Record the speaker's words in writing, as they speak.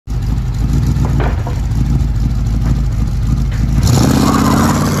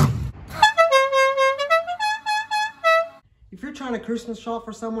Christmas shop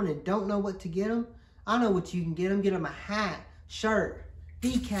for someone and don't know what to get them, I know what you can get them. Get them a hat, shirt,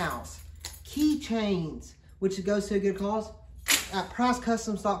 decals, keychains, which goes to a good cause. At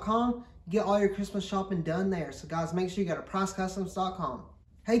PriceCustoms.com, get all your Christmas shopping done there. So guys, make sure you go to PriceCustoms.com.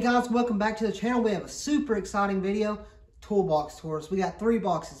 Hey guys, welcome back to the channel. We have a super exciting video, toolbox tours. We got 3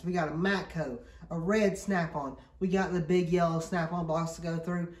 boxes. We got a Matco, a red Snap-on. We got the big yellow Snap-on box to go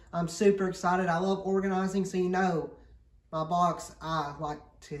through. I'm super excited. I love organizing, so you know my box, I like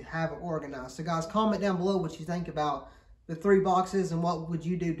to have it organized. So guys, comment down below what you think about the 3 boxes and what would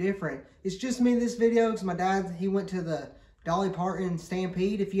you do different. It's just me in this video because my dad, he went to the Dolly Parton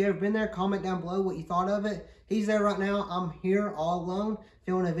Stampede. If you ever been there, comment down below what you thought of it. He's there right now. I'm here all alone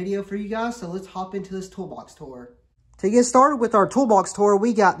filming a video for you guys. So let's hop into this toolbox tour. To get started with our toolbox tour,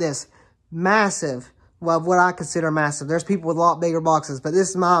 we got this massive, well, what I consider massive. There's people with a lot bigger boxes, but this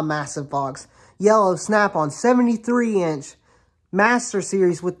is my massive box. Yellow Snap-on 73-inch Master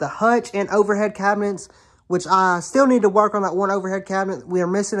Series with the hutch and overhead cabinets, which I still need to work on that one overhead cabinet. We are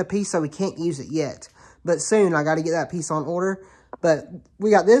missing a piece, so we can't use it yet. But soon, I got to get that piece on order. But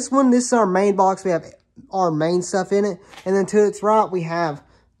we got this one. This is our main box. We have our main stuff in it. And then to its right, we have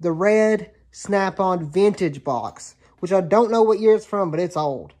the red Snap-on vintage box, which I don't know what year it's from, but it's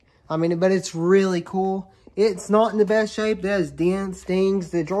old. I mean, but it's really cool. It's not in the best shape. There's dents,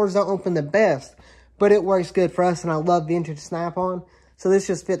 dings. The drawers don't open the best, but it works good for us, and I love vintage Snap-on. So this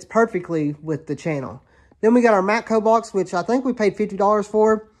just fits perfectly with the channel. Then we got our Matco box, which I think we paid $50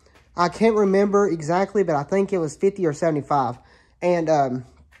 for. I can't remember exactly, but I think it was $50 or $75. And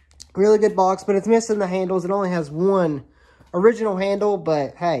really good box, but it's missing the handles. It only has one original handle,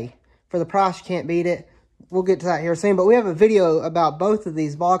 but hey, for the price, you can't beat it. We'll get to that here soon, but we have a video about both of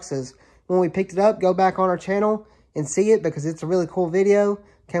these boxes. When we picked it up, go back on our channel and see it because it's a really cool video.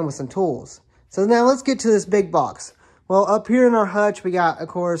 Came with some tools. So now let's get to this big box. Well, up here in our hutch, we got, of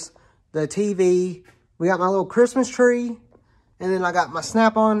course, the TV. We got my little Christmas tree. And then I got my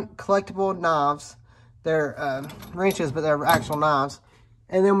Snap-on collectible knives. They're wrenches, but they're actual knives.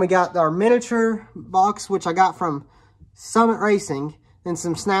 And then we got our miniature box, which I got from Summit Racing. Then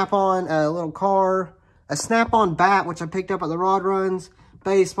some Snap-on, a little car, a Snap-on bat, which I picked up at the Rod Runs,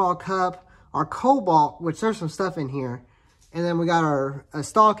 baseball cup, our Cobalt, which there's some stuff in here. And then we got our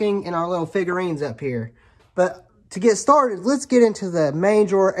stocking and our little figurines up here. But to get started, let's get into the main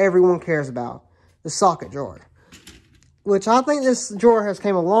drawer everyone cares about, the socket drawer. Which I think this drawer has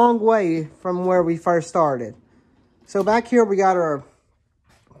came a long way from where we first started. So back here we got our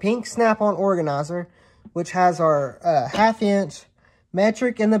pink Snap-on organizer, which has our 1/2-inch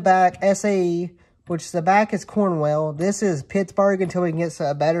metric in the back, SAE, which the back is Cornwell. This is Pittsburgh until we can get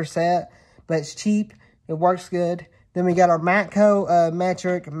a better set, but it's cheap. It works good. Then we got our Matco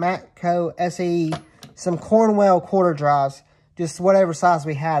metric, Matco SAE, some Cornwell quarter drives, just whatever size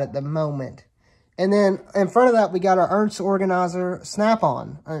we had at the moment. And then in front of that, we got our Ernst organizer,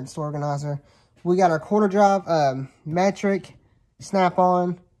 Snap-on Ernst organizer. We got our quarter drive metric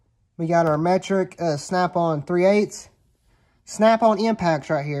Snap-on. We got our metric Snap-on 3/8. Snap-on impacts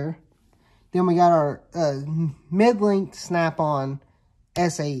right here. Then we got our mid-length Snap-on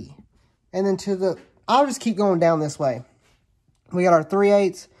SAE. And then to the, I'll just keep going down this way. We got our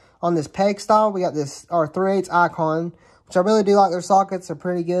 3/8 on this peg style. We got this, our 3/8 Icon, which I really do like their sockets. They're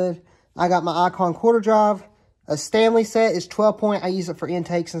pretty good. I got my Icon quarter drive. A Stanley set is 12 point. I use it for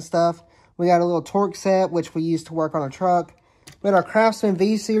intakes and stuff. We got a little torque set, which we use to work on a truck. We got our Craftsman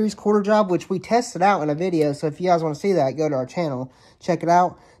V-Series quarter drive, which we tested out in a video. So if you guys want to see that, go to our channel. Check it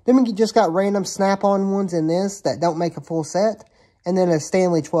out. Then we just got random Snap-on ones in this that don't make a full set. And then a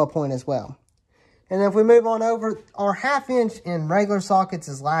Stanley 12 point as well. And then if we move on over, our 1/2-inch in regular sockets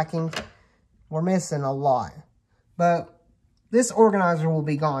is lacking. We're missing a lot. But this organizer will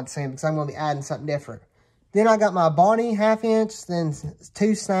be gone soon because I'm going to be adding something different. Then I got my Bonnie 1/2-inch, then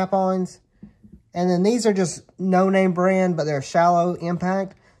 2 Snap-ons. And then these are just no-name brand, but they're shallow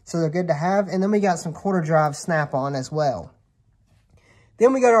impact. So they're good to have. And then we got some quarter drive Snap-on as well.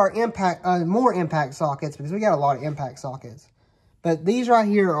 Then we got our impact, more impact sockets because we got a lot of impact sockets. But these right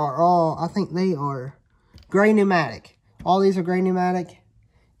here are all, I think they are gray pneumatic. All these are gray pneumatic.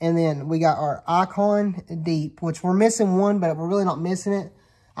 And then we got our Icon Deep, which we're missing one, but we're really not missing it.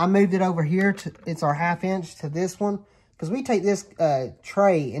 I moved it over here to, it's our 1/2-inch to this one. Because we take this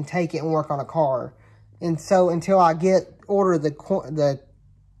tray and take it and work on a car. And so until I order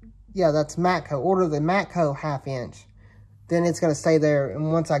yeah, that's Matco, order the Matco 1/2-inch. Then it's going to stay there.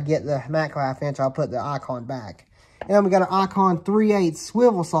 And once I get the Matco 1/2-inch, I'll put the Icon back. And then we got an Icon 3/8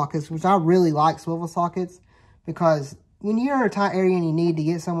 swivel sockets, which I really like swivel sockets. Because when you're in a tight area and you need to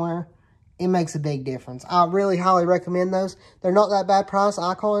get somewhere, it makes a big difference. I really highly recommend those. They're not that bad price.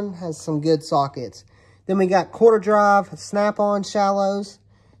 Icon has some good sockets. Then we got quarter drive, snap-on shallows.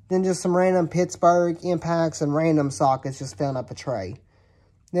 Then just some random Pittsburgh impacts and random sockets just filling up a tray.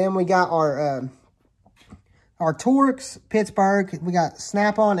 Then we got our Torx, Pittsburgh. We got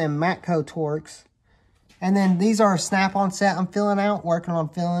snap-on and Matco Torx. And then these are a snap-on set I'm filling out, working on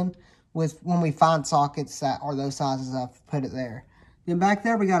filling with when we find sockets that are those sizes, I've put it there. Then back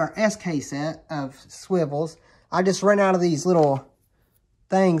there, we got our SK set of swivels. I just ran out of these little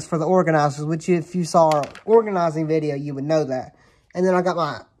things for the organizers, which if you saw our organizing video, you would know that. And then I got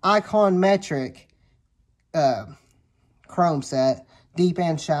my Icon Metric chrome set, deep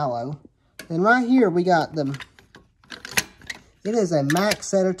and shallow. Then right here, we got it is a Mac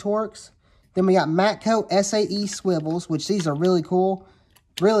set of Torx. Then we got Matco SAE swivels, which these are really cool,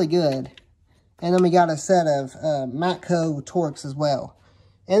 really good. And then we got a set of Matco Torx as well.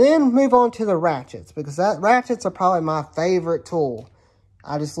 And then move on to the ratchets, because ratchets are probably my favorite tool.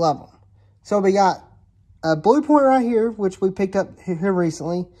 I just love them. So we got a Blue Point right here, which we picked up here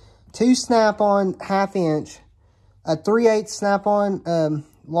recently. 2 snap-on 1/2 inch. A 3/8 snap-on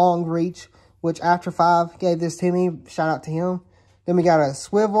long reach, which After 5 gave this to me. Shout out to him. Then we got a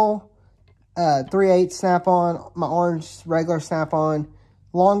swivel, 3/8 snap-on, my orange regular snap-on.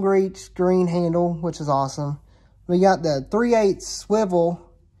 Long reach, green handle, which is awesome. We got the 3/8 swivel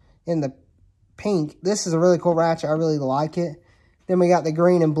in the pink. This is a really cool ratchet. I really like it. Then we got the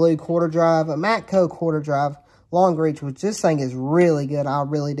green and blue quarter drive, a Matco quarter drive, long reach, which this thing is really good. I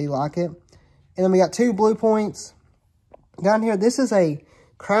really do like it. And then we got 2 Blue Points. Down here, this is a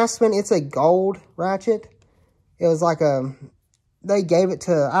Craftsman. It's a gold ratchet. It was like they gave it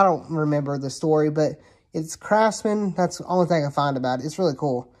to, I don't remember the story, but it's Craftsman. That's the only thing I find about it. It's really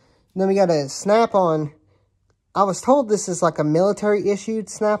cool. And then we got a snap-on. I was told this is like a military-issued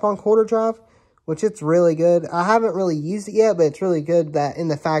snap-on quarter drive, which it's really good. I haven't really used it yet, but it's really good that in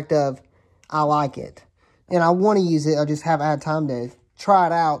the fact of I like it. And I want to use it. I just haven't had time to try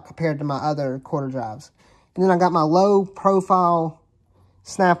it out compared to my other quarter drives. And then I got my low-profile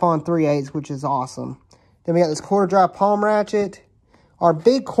snap-on 3/8, which is awesome. Then we got this quarter drive palm ratchet. Our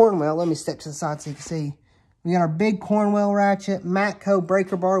big Cornwell, let me step to the side so you can see. We got our big Cornwell ratchet, Matco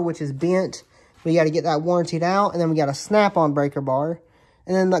breaker bar, which is bent. We got to get that warrantied out. And then we got a snap-on breaker bar.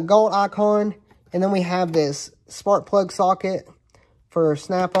 And then the gold Icon. And then we have this spark plug socket for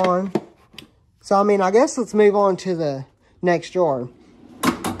snap-on. So, I mean, I guess let's move on to the next drawer,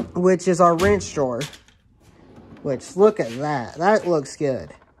 which is our wrench drawer. Which, look at that. That looks good.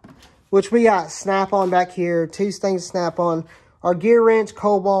 Which we got snap-on back here. 2 things snap-on. Our gear wrench,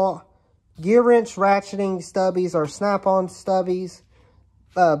 Cobalt. Gear wrench ratcheting stubbies or snap-on stubbies.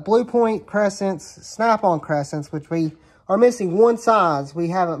 Blue Point crescents, snap-on crescents, which we are missing one size we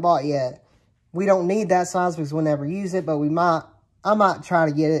haven't bought yet. We don't need that size because we'll never use it, but I might try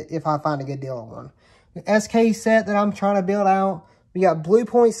to get it if I find a good deal on one. The SK set that I'm trying to build out. We got Blue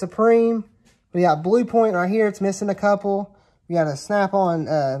Point Supreme. We got Blue Point right here. It's missing a couple. We got a snap-on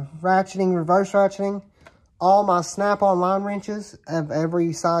ratcheting, reverse ratcheting. All my snap-on line wrenches of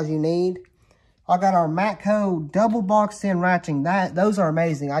every size you need. I got our Matco double boxed in ratcheting. Those are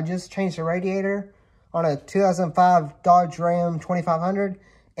amazing. I just changed the radiator on a 2005 Dodge Ram 2500,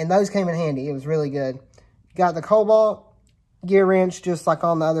 and those came in handy. It was really good. Got the Cobalt gear wrench, just like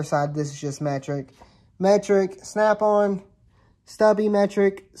on the other side. This is just metric. Metric, snap-on, stubby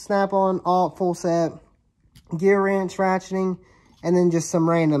metric, snap-on, all full set. Gear wrench, ratcheting, and then just some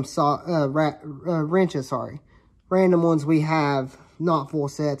random wrenches, sorry. Random ones we have, not full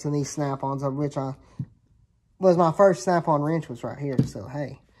sets, and these snap-ons, of which was my first snap-on wrench was right here. So,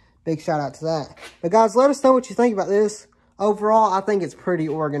 hey, big shout out to that. But, guys, let us know what you think about this. Overall, I think it's pretty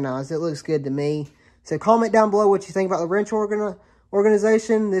organized. It looks good to me. So, comment down below what you think about the wrench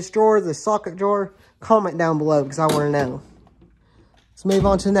organization, this drawer, the socket drawer. Comment down below because I want to know. Let's move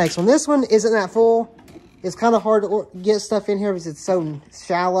on to the next one. This one isn't that full. It's kind of hard to get stuff in here because it's so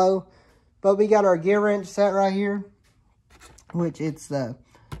shallow. But we got our gear wrench set right here, which it's the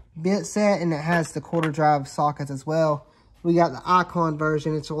bent set, and it has the quarter drive sockets as well. We got the Icon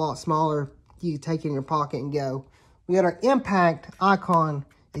version. It's a lot smaller. You can take it in your pocket and go. We got our Impact Icon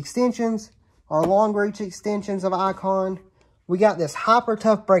extensions, our long reach extensions of Icon. We got this Hyper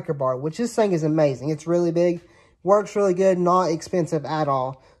Tough breaker bar, which this thing is amazing. It's really big, works really good, not expensive at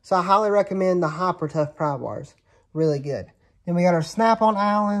all. So I highly recommend the Hyper Tough pry bars. Really good. Then we got our Snap-on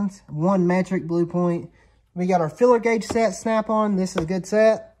Islands, 1 metric Blue Point. We got our filler gauge set Snap-on. This is a good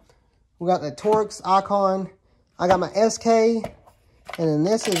set. We got the Torx Icon. I got my SK. And then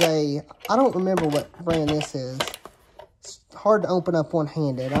this is I don't remember what brand this is. It's hard to open up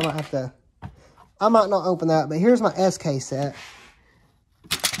one-handed. I might have to I might not open that, but here's my SK set,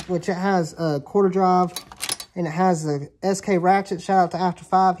 which it has a quarter drive, and it has the SK ratchet. Shout out to After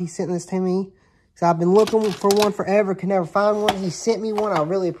 5. He sent this to me. So I've been looking for one forever, could never find one. He sent me one. I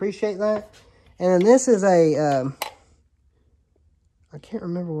really appreciate that. And then this is a, I can't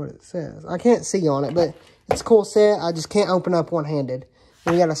remember what it says. I can't see on it, but it's a cool set. I just can't open up one-handed.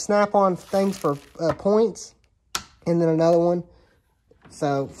 We got a snap-on things for points, and then another one.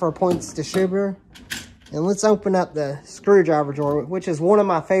 So for points distributor. And let's open up the screwdriver drawer, which is one of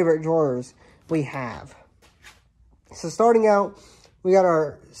my favorite drawers we have. So starting out, we got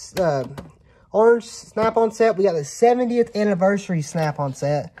our orange snap-on set. We got the 70th anniversary snap-on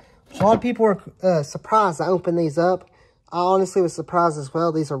set. A lot of people were surprised I opened these up. I honestly was surprised as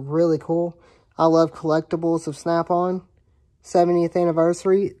well. These are really cool. I love collectibles of Snap-on. 70th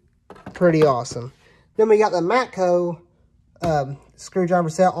anniversary. Pretty awesome. Then we got the Matco screwdriver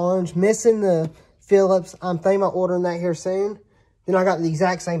set, orange. Missing the Phillips. I'm thinking about ordering that here soon. Then I got the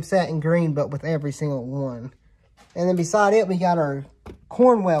exact same set in green, but with every single one. And then beside it, we got our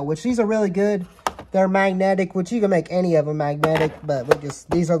Cornwell, which these are really good. They're magnetic, which you can make any of them magnetic, but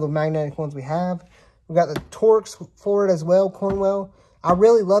these are the magnetic ones we have. We got the Torx for it as well, Cornwell. I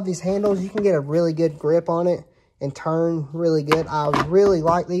really love these handles. You can get a really good grip on it and turn really good. I really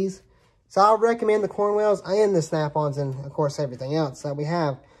like these. So I recommend the Cornwells and the Snap-ons and, of course, everything else that we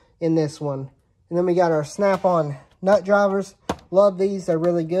have in this one. And then we got our Snap-on nut drivers. Love these. They're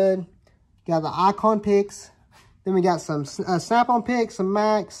really good. Got the Icon picks. Then we got some Snap-on picks, some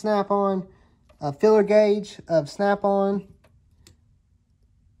Mac, Snap-on, filler gauge of Snap-on.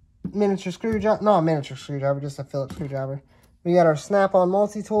 Miniature screwdriver, not a miniature screwdriver, just a Phillips screwdriver. We got our Snap-on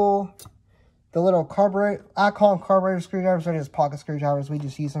multi-tool, the little carburetor, I call them carburetor screwdrivers, they're just pocket screwdrivers, we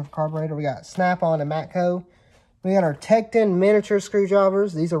just use them for carburetor. We got Snap-on and Matco. We got our Tecton miniature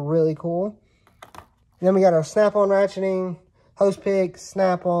screwdrivers, these are really cool. Then we got our Snap-on ratcheting, hose pick,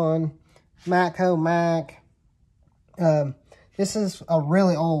 Snap-on, Matco, Mac. This is a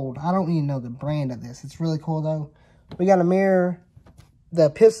really old, I don't even know the brand of this, it's really cool though. We got a mirror. The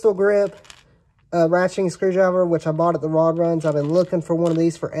pistol grip ratcheting screwdriver, which I bought at the Rod Runs. I've been looking for one of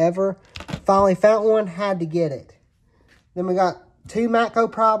these forever. Finally found one, had to get it. Then we got two Matco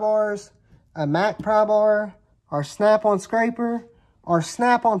pry bars, a Mac pry bar, our Snap-on scraper, our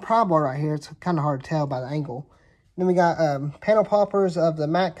Snap-on pry bar right here. It's kind of hard to tell by the angle. Then we got panel poppers of the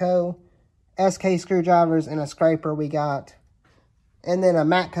Matco, SK screwdrivers, and a scraper we got. And then a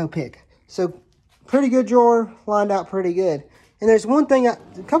Matco pick. So pretty good drawer, lined out pretty good. And there's one thing, a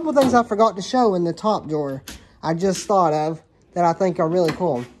couple of things I forgot to show in the top drawer I just thought of that I think are really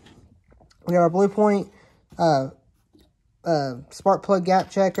cool. We got our Blue Point spark plug gap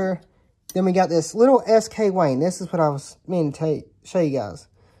checker. Then we got this little SK Wayne. This is what I was meaning to show you guys.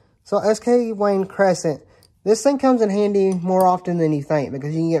 So SK Wayne Crescent. This thing comes in handy more often than you think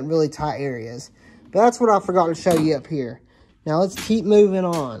because you can get in really tight areas. But that's what I forgot to show you up here. Now let's keep moving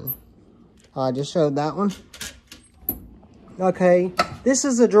on. I just showed that one. Okay, this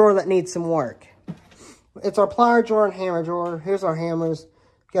is a drawer that needs some work. It's our plier drawer and hammer drawer. Here's our hammers.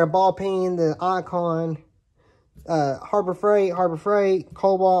 Got a ball peen, the Icon, Harbor Freight,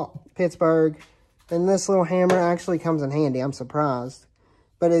 Cobalt, Pittsburgh. And this little hammer actually comes in handy. I'm surprised.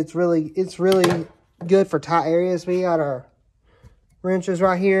 But it's really good for tight areas. We got our wrenches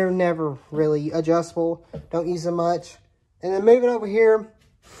right here. Never really adjustable. Don't use them much. And then moving over here,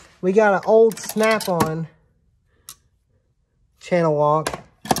 we got an old Snap-on channel lock.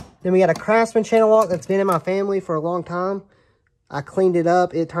 Then we got a Craftsman channel lock that's been in my family for a long time. I cleaned it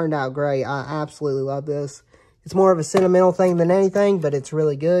up. It turned out great. I absolutely love this. It's more of a sentimental thing than anything, but it's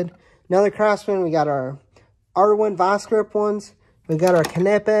really good. Another Craftsman, we got our Irwin vice grip ones. We got our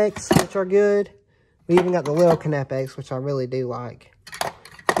Knepex, which are good. We even got the little Knepex, which I really do like.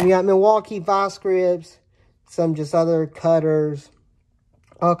 We got Milwaukee vice grips, some just other cutters,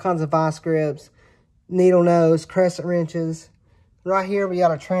 all kinds of vice grips, needle nose, crescent wrenches. Right here, we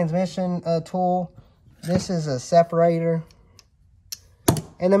got a transmission tool. This is a separator.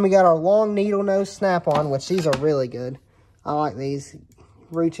 And then we got our long needle nose Snap-on, which these are really good. I like these.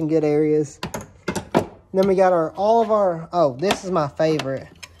 Reach in good areas. And then we got oh, this is my favorite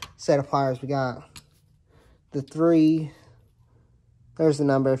set of pliers. We got the 3. There's the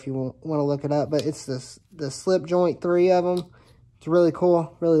number if you want to look it up. But it's the slip joint 3 of them. It's really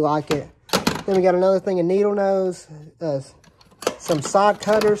cool. Really like it. Then we got another thing of needle nose. Some side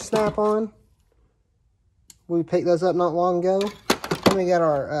cutters Snap-on. We picked those up not long ago. Then we got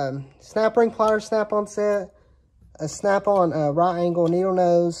our snap ring pliers Snap-on set, a Snap-on right angle needle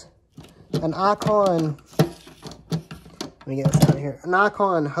nose, an Icon, let me get this out of here, an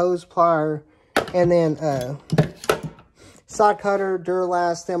Icon hose plier And then side cutter,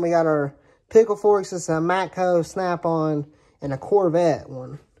 Duralast. Then we got our pickle forks. It's a Matco, Snap On, and a Corvette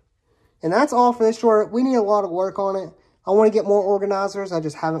one. And that's all for this drawer. We need a lot of work on it. I want to get more organizers. I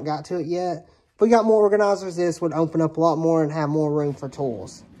just haven't got to it yet. If we got more organizers, this would open up a lot more and have more room for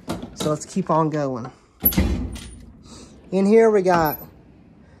tools. So let's keep on going. In here we got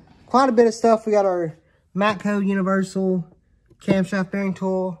quite a bit of stuff. We got our Matco Universal camshaft bearing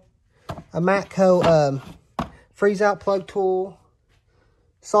tool, a Matco freeze out plug tool,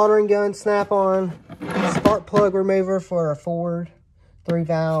 soldering gun, Snap On, spark plug remover for a Ford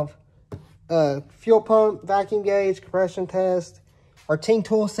 3-valve, fuel pump, vacuum gauge, compression test, our Ting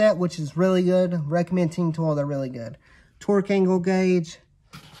tool set, which is really good. Recommend Ting tool, they're really good. Torque angle gauge,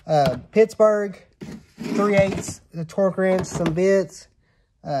 Pittsburgh 3/8, the torque wrench, some bits,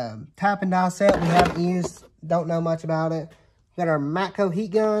 tap and die set we haven't used, don't know much about it. Got our Matco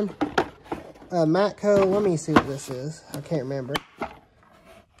heat gun, Matco, let me see what this is, I can't remember.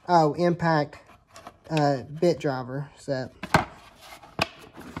 Oh, impact bit driver set.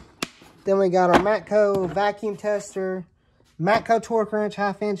 Then we got our Matco vacuum tester, Matco torque wrench,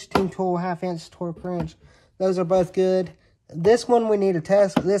 1/2-inch, Ting tool, 1/2-inch torque wrench. Those are both good. This one we need to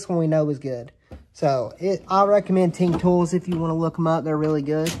test, but this one we know is good. So I recommend Ting tools if you want to look them up. They're really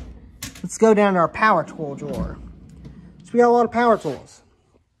good. Let's go down to our power tool drawer. So we got a lot of power tools.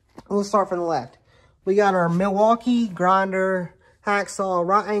 We'll start from the left. We got our Milwaukee grinder, hacksaw,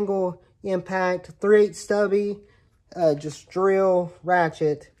 right angle, impact, 3/8 stubby, just drill,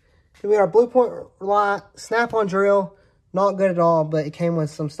 ratchet. Then we got our Blue Point light, Snap-on drill, not good at all, but it came with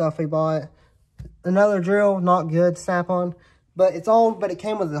some stuff we bought. Another drill, not good, Snap-on, but it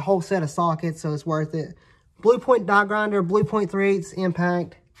came with a whole set of sockets, so it's worth it. Blue Point die grinder, Blue Point 3/8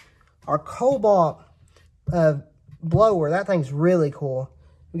 impact. Our Cobalt blower, that thing's really cool.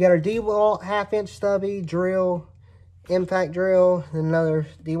 We got our DeWalt 1/2-inch stubby drill, impact drill, and another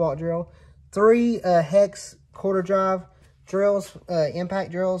DeWalt drill. 3 hex quarter drive drills,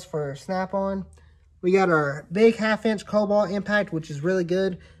 impact drills for Snap-on. We got our big 1/2-inch Cobalt impact, which is really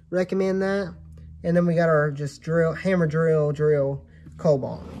good. Recommend that. And then we got our just hammer drill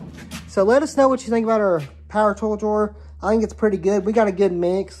Cobalt. So let us know what you think about our power tool drawer. I think it's pretty good. We got a good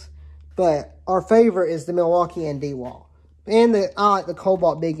mix, but our favorite is the Milwaukee and DeWalt. And I like the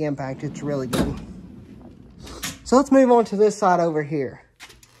Cobalt big impact. It's really good. So let's move on to this side over here.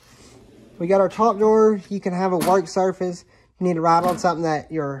 We got our top drawer. You can have a work surface. You need to write on something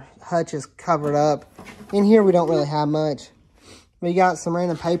that your hutch is covered up. In here, we don't really have much. We got some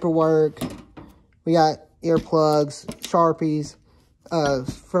random paperwork. We got earplugs, Sharpies,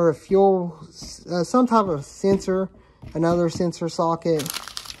 for a fuel, some type of sensor, another sensor socket.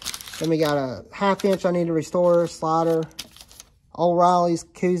 Then we got a 1/2-inch I need to restore, slider, O'Reilly's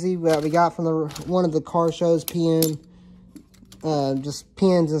koozie that we got from one of the car shows, pin, just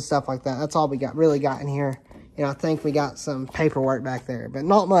pins and stuff like that. That's all we really got in here. And I think we got some paperwork back there, but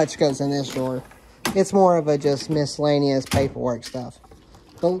not much goes in this drawer. It's more of a just miscellaneous paperwork stuff.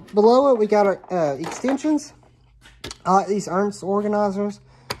 Below it, we got our extensions. I like these Ernst organizers.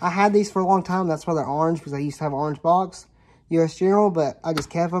 I had these for a long time. That's why they're orange, because I used to have an orange box, US General, but I just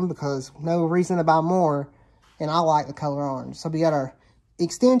kept them because no reason to buy more, and I like the color orange. So we got our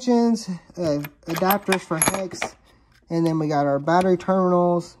extensions, adapters for hex, and then we got our battery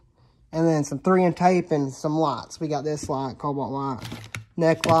terminals, and then some 3M tape and some lights. We got this light, Cobalt light,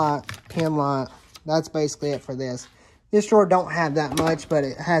 neck light, pin light. That's basically it for this. This drawer don't have that much, but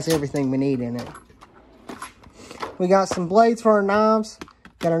it has everything we need in it. We got some blades for our knives.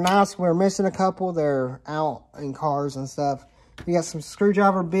 Got our knives. We're missing a couple. They're out in cars and stuff. We got some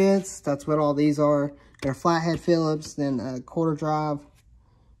screwdriver bits. That's what all these are. They're flathead Phillips, then a quarter drive,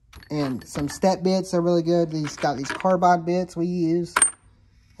 and some step bits. They're really good. These got these carbide bits we use,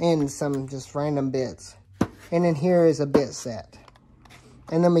 and some just random bits. And then here is a bit set.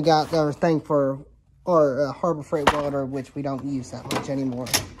 And then we got our thing for our Harbor Freight welder, which we don't use that much anymore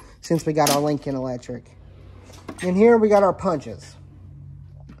since we got our Lincoln Electric. And here we got our punches.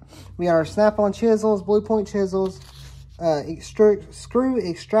 We got our Snap-on chisels, Blue Point chisels, screw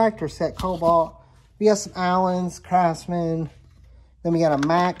extractor set Cobalt. We got some Allens, Craftsman. Then we got a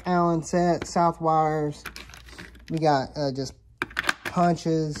Mac Allen set, South wires. We got just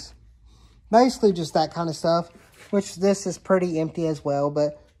punches. Basically just that kind of stuff, which this is pretty empty as well,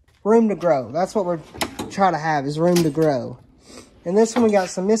 but room to grow. That's what we're trying to have, is room to grow. And this one we got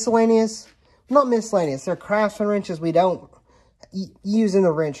some miscellaneous, not miscellaneous, they're Craftsman wrenches we don't use in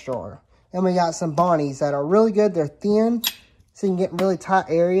the wrench drawer. And we got some Bonnies that are really good. They're thin, so you can get in really tight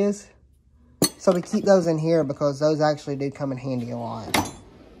areas. So we keep those in here because those actually do come in handy a lot.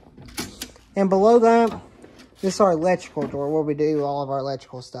 And below that, this is our electrical drawer where we do all of our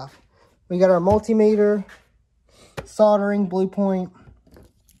electrical stuff. We got our multimeter, soldering, blue point,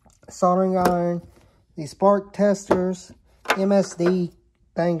 soldering iron, these spark testers, MSD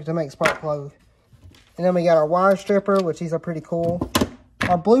thing to make spark plug. And then we got our wire stripper, which these are pretty cool.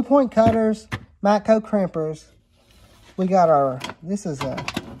 Our blue point cutters, Matco crimpers. We got our, this is a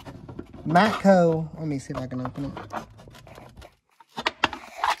Matco, let me see if I can open it.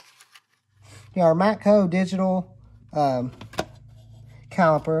 Yeah, our Matco digital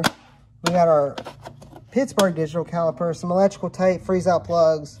caliper. We got our Pittsburgh digital caliper, some electrical tape, freeze out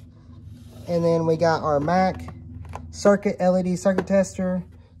plugs. And then we got our Mac circuit LED circuit tester,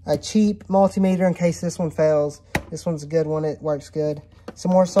 a cheap multimeter in case this one fails. This one's a good one, it works good.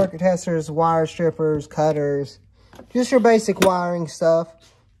 Some more circuit testers, wire strippers, cutters, just your basic wiring stuff,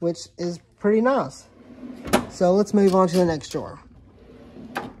 which is pretty nice. So let's move on to the next drawer.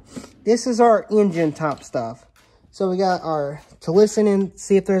 This is our engine type stuff. So we got our, to listen and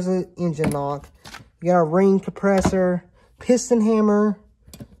see if there's an engine knock. We got our ring compressor, piston hammer,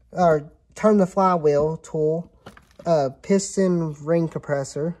 our turn the flywheel tool, piston ring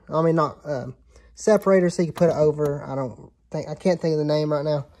compressor. I mean, not separator so you can put it over. I can't think of the name right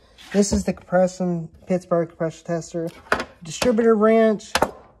now. This is the Pittsburgh compression tester, distributor wrench,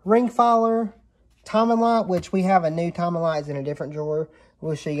 ring filer, timing light, which we have a new timing light in a different drawer.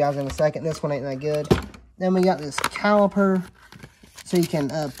 We'll show you guys in a second. This one ain't that good. Then we got this caliper, so you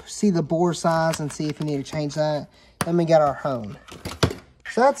can see the bore size and see if you need to change that. Then we got our hone.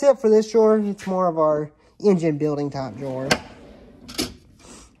 So that's it for this drawer. It's more of our engine building type drawer.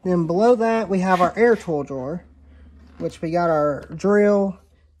 Then below that, we have our air tool drawer, which we got our drill,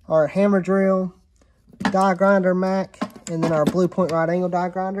 our hammer drill, die grinder Mac, and then our blue point right angle die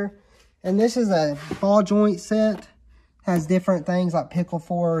grinder. And this is a ball joint set. Has different things like pickle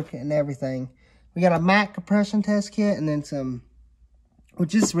fork and everything. We got a Mac compression test kit and then some,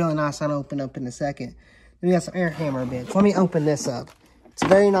 which is really nice. I'll open up in a second. Then we got some air hammer bits. Let me open this up. It's a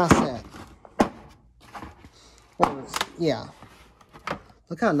very nice set. Yeah.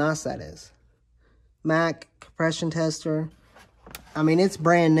 Look how nice that is. Mac compression tester. I mean, it's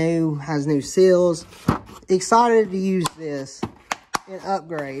brand new, has new seals. Excited to use this and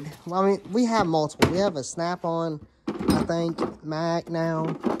upgrade. Well, I mean, we have multiple. We have a Snap On, I think, Mac now.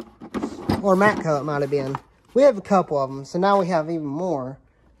 Or Matco it might have been. We have a couple of them, so now we have even more.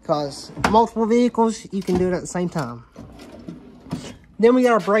 Because multiple vehicles, you can do it at the same time. Then we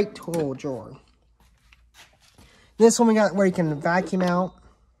got our brake tool drawer. This one we got where you can vacuum out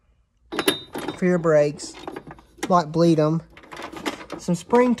for your brakes. Like bleed them. Some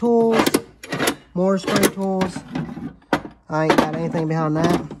spring tools. More spring tools. I ain't got anything behind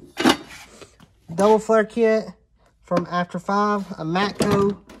that. Double flare kit from After 5. A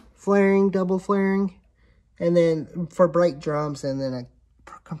Matco flaring, double flaring. And then for brake drums. And then a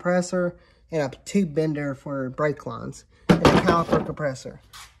compressor. And a tube bender for brake lines. And a caliper compressor.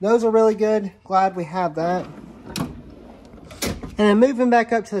 Those are really good. Glad we have that. And then moving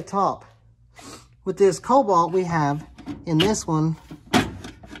back up to the top. With this Cobalt we have in this one,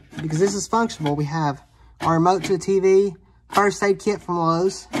 because this is functional, we have our remote to the TV, first aid kit from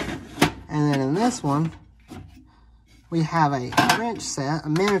Lowe's. And then in this one, we have a wrench set, a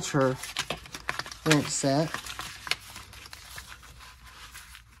miniature wrench set.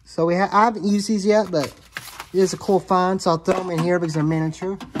 So I haven't used these yet, but it is a cool find, so I'll throw them in here because they're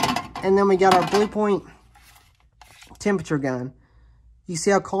miniature. And then we got our Blue Point temperature gun. You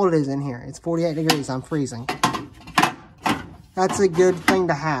see how cold it is in here. It's 48 degrees. I'm freezing. That's a good thing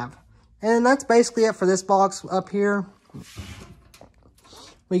to have. And that's basically it for this box up here.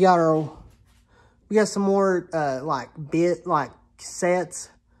 We got some more like sets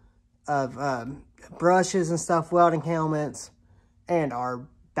of brushes and stuff, welding helmets, and our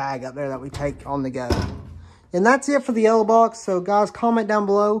bag up there that we take on the go. And that's it for the yellow box. So guys, comment down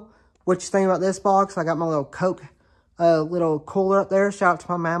below what you think about this box. I got my little Coke little cooler up there. Shout out to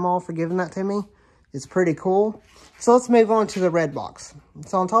my mama for giving that to me. It's pretty cool. So let's move on to the red box.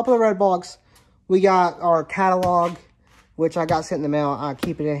 So on top of the red box, we got our catalog, which I got sent in the mail. I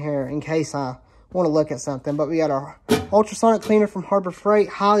keep it in here in case I want to look at something. But we got our ultrasonic cleaner from Harbor Freight.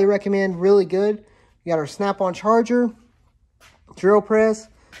 Highly recommend. Really good. We got our Snap On charger, drill press.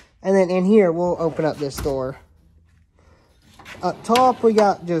 And then in here, we'll open up this door. Up top, we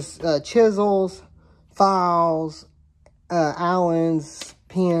got just chisels, files, Allens,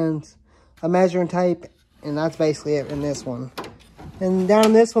 pins, a measuring tape, and that's basically it in this one. And down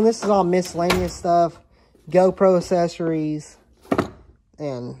in this one, this is all miscellaneous stuff, GoPro accessories,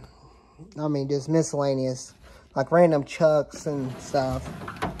 and I mean just miscellaneous, like random chucks and stuff.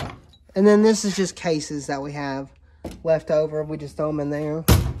 And then this is just cases that we have left over. We just throw them in there.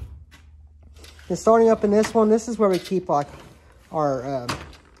 And starting up in this one, this is where we keep like our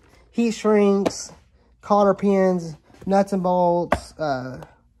heat shrinks, cotter pins, nuts and bolts,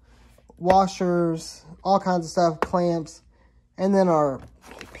 washers, all kinds of stuff, clamps, and then our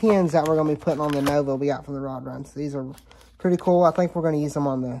pins that we're going to be putting on the Nova we got from the rod runs. These are pretty cool. I think we're going to use them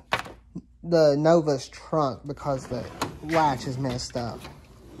on the Nova's trunk because the latch is messed up.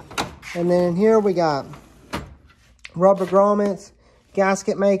 And then here we got rubber grommets,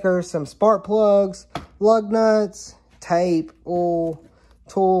 gasket makers, some spark plugs, lug nuts, tape, oil,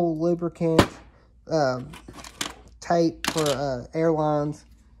 tool, lubricant, tape for airlines,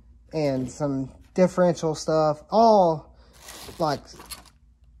 and some differential stuff, all like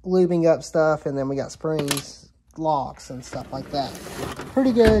lubing up stuff. And then we got springs, locks, and stuff like that.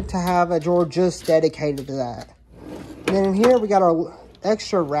 Pretty good to have a drawer just dedicated to that. And then in here we got our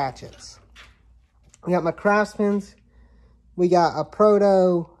extra ratchets. We got my Craftsman's, we got a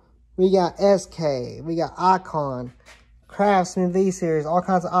Proto, we got SK, we got Icon, Craftsman V-Series, all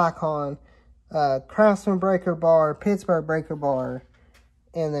kinds of Icon, Craftsman breaker bar, Pittsburgh breaker bar,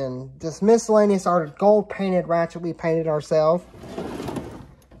 and then just miscellaneous, our gold painted ratchet we painted ourselves.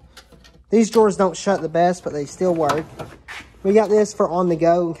 These drawers don't shut the best, but they still work. We got this for on the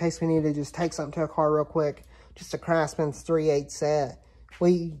go in case we need to just take something to a car real quick. Just a Craftsman's 3/8 set.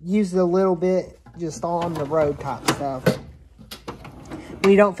 We use it a little bit just on the road type stuff.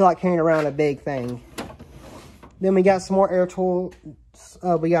 When you don't feel like carrying around a big thing. Then we got some more air tools.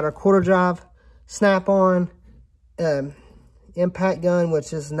 We got our quarter drive, Snap On, impact gun,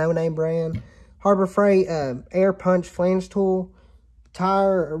 which is no name brand, Harbor Freight air punch flange tool,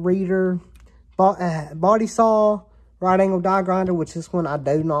 tire reader, body saw, right angle die grinder, which this one I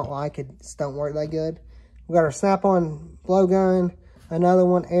do not like. It just don't work that good. We got our Snap On blowgun, another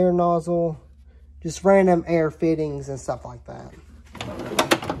one, air nozzle, just random air fittings and stuff like that.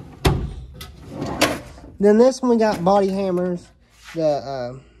 Then this one we got body hammers,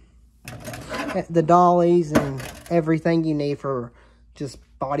 the dollies, and everything you need for just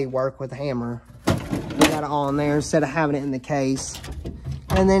body work with a hammer. We got it all in there instead of having it in the case.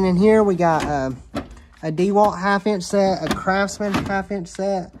 And then in here we got a DeWalt 1/2" set, a Craftsman 1/2"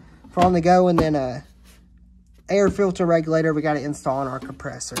 set for on the go, and then a air filter regulator we got to install on our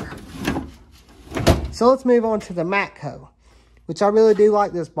compressor. So let's move on to the Matco, which I really do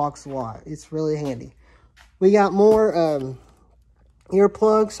like this box a lot. It's really handy. We got more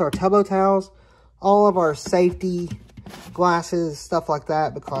earplugs, our Tubbo towels, all of our safety glasses, stuff like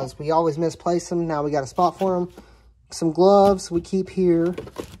that, because we always misplace them. Now we got a spot for them. Some gloves we keep here.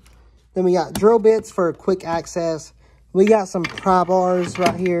 Then we got drill bits for quick access. We got some pry bars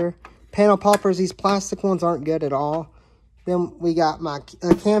right here. Panel poppers, these plastic ones aren't good at all. Then we got my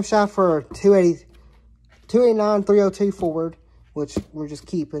camshaft for 289 302 Ford, which we're just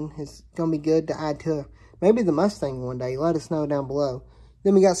keeping. It's going to be good to add to maybe the Mustang one day. Let us know down below.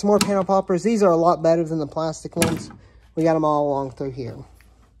 Then we got some more panel poppers. These are a lot better than the plastic ones. We got them all along through here.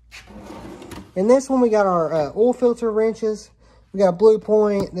 In this one, we got our oil filter wrenches. We got a Blue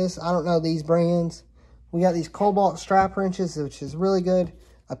Point. This, I don't know these brands. We got these Cobalt strap wrenches, which is really good.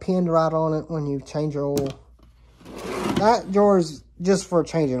 A pin right on it when you change your oil. That drawer is just for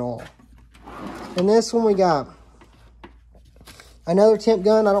changing oil. And this one we got another temp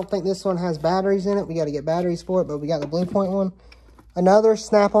gun. I don't think this one has batteries in it. We got to get batteries for it, but we got the Blue Point one. Another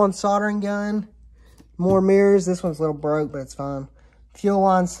Snap-on soldering gun. More mirrors. This one's a little broke, but it's fine. Fuel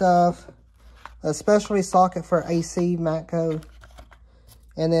line stuff. A specialty socket for AC Matco.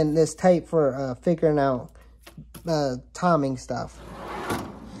 And then this tape for figuring out timing stuff.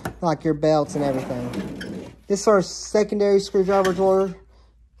 Like your belts and everything. This is our secondary screwdriver drawer.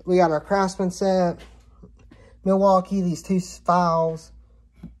 We got our Craftsman set, Milwaukee, these two files,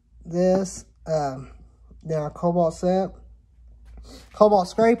 this, then our Cobalt set, Cobalt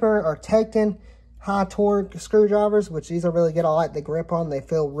scraper, our Tecton high torque screwdrivers, which these are really good. I like the grip on them. They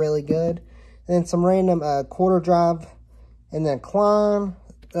feel really good. And then some random quarter drive, and then Klein,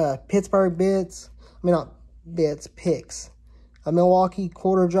 Pittsburgh bits, I mean not bits, picks. A Milwaukee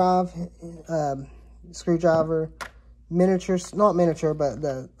quarter drive screwdriver, miniatures, not miniature, but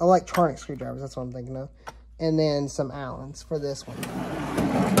the electronic screwdrivers, that's what I'm thinking of. And then some Allens for this one.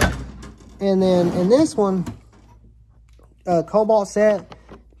 And then in this one, Cobalt set,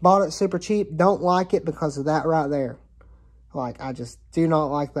 bought it super cheap. Don't like it because of that right there. Like, I just do not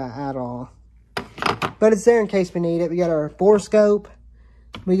like that at all. But it's there in case we need it. We got our bore scope.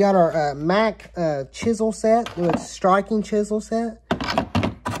 We got our Mac chisel set, with striking chisel set.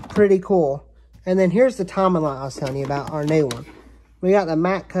 Pretty cool. And then here's the timing light I was telling you about, our new one. We got the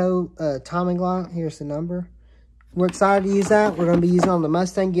Matco timing lock. Here's the number. We're excited to use that. We're going to be using it on the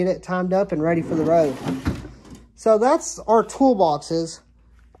Mustang, get it timed up and ready for the road. So that's our toolboxes.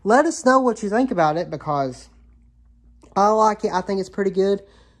 Let us know what you think about it, because I like it. I think it's pretty good.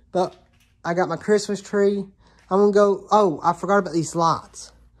 But I got my Christmas tree. I'm going to go, oh, I forgot about these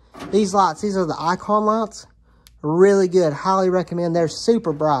lights. These lights, these are the icon lights. Really good. Highly recommend. They're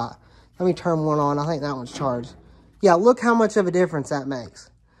super bright. Let me turn one on. I think that one's charged. Yeah, look how much of a difference that makes.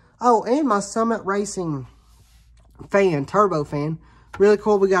 Oh, and my Summit Racing fan, turbo fan. Really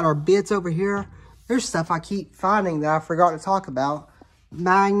cool. We got our bits over here. There's stuff I keep finding that I forgot to talk about.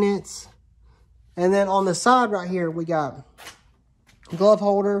 Magnets. And then on the side right here, we got glove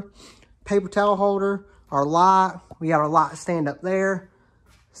holder, paper towel holder, our light. We got our light stand up there.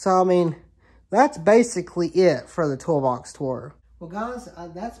 So, I mean, that's basically it for the toolbox tour. Well, guys,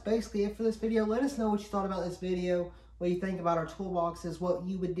 that's basically it for this video. Let us know what you thought about this video, what you think about our toolboxes, what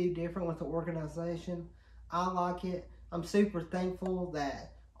you would do different with the organization. I like it. I'm super thankful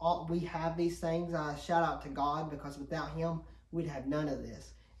that we have these things. Shout out to God, because without him, we'd have none of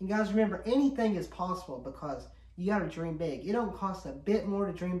this. And guys, remember, anything is possible because you got to dream big. It don't cost a bit more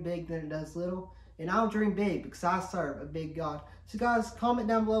to dream big than it does little. And I'll dream big because I serve a big God. So guys, comment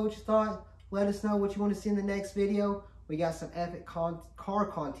down below what you thought. Let us know what you want to see in the next video. We got some epic car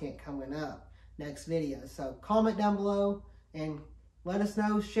content coming up next video. So comment down below and let us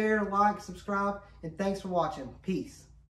know, share, like, subscribe, and thanks for watching. Peace.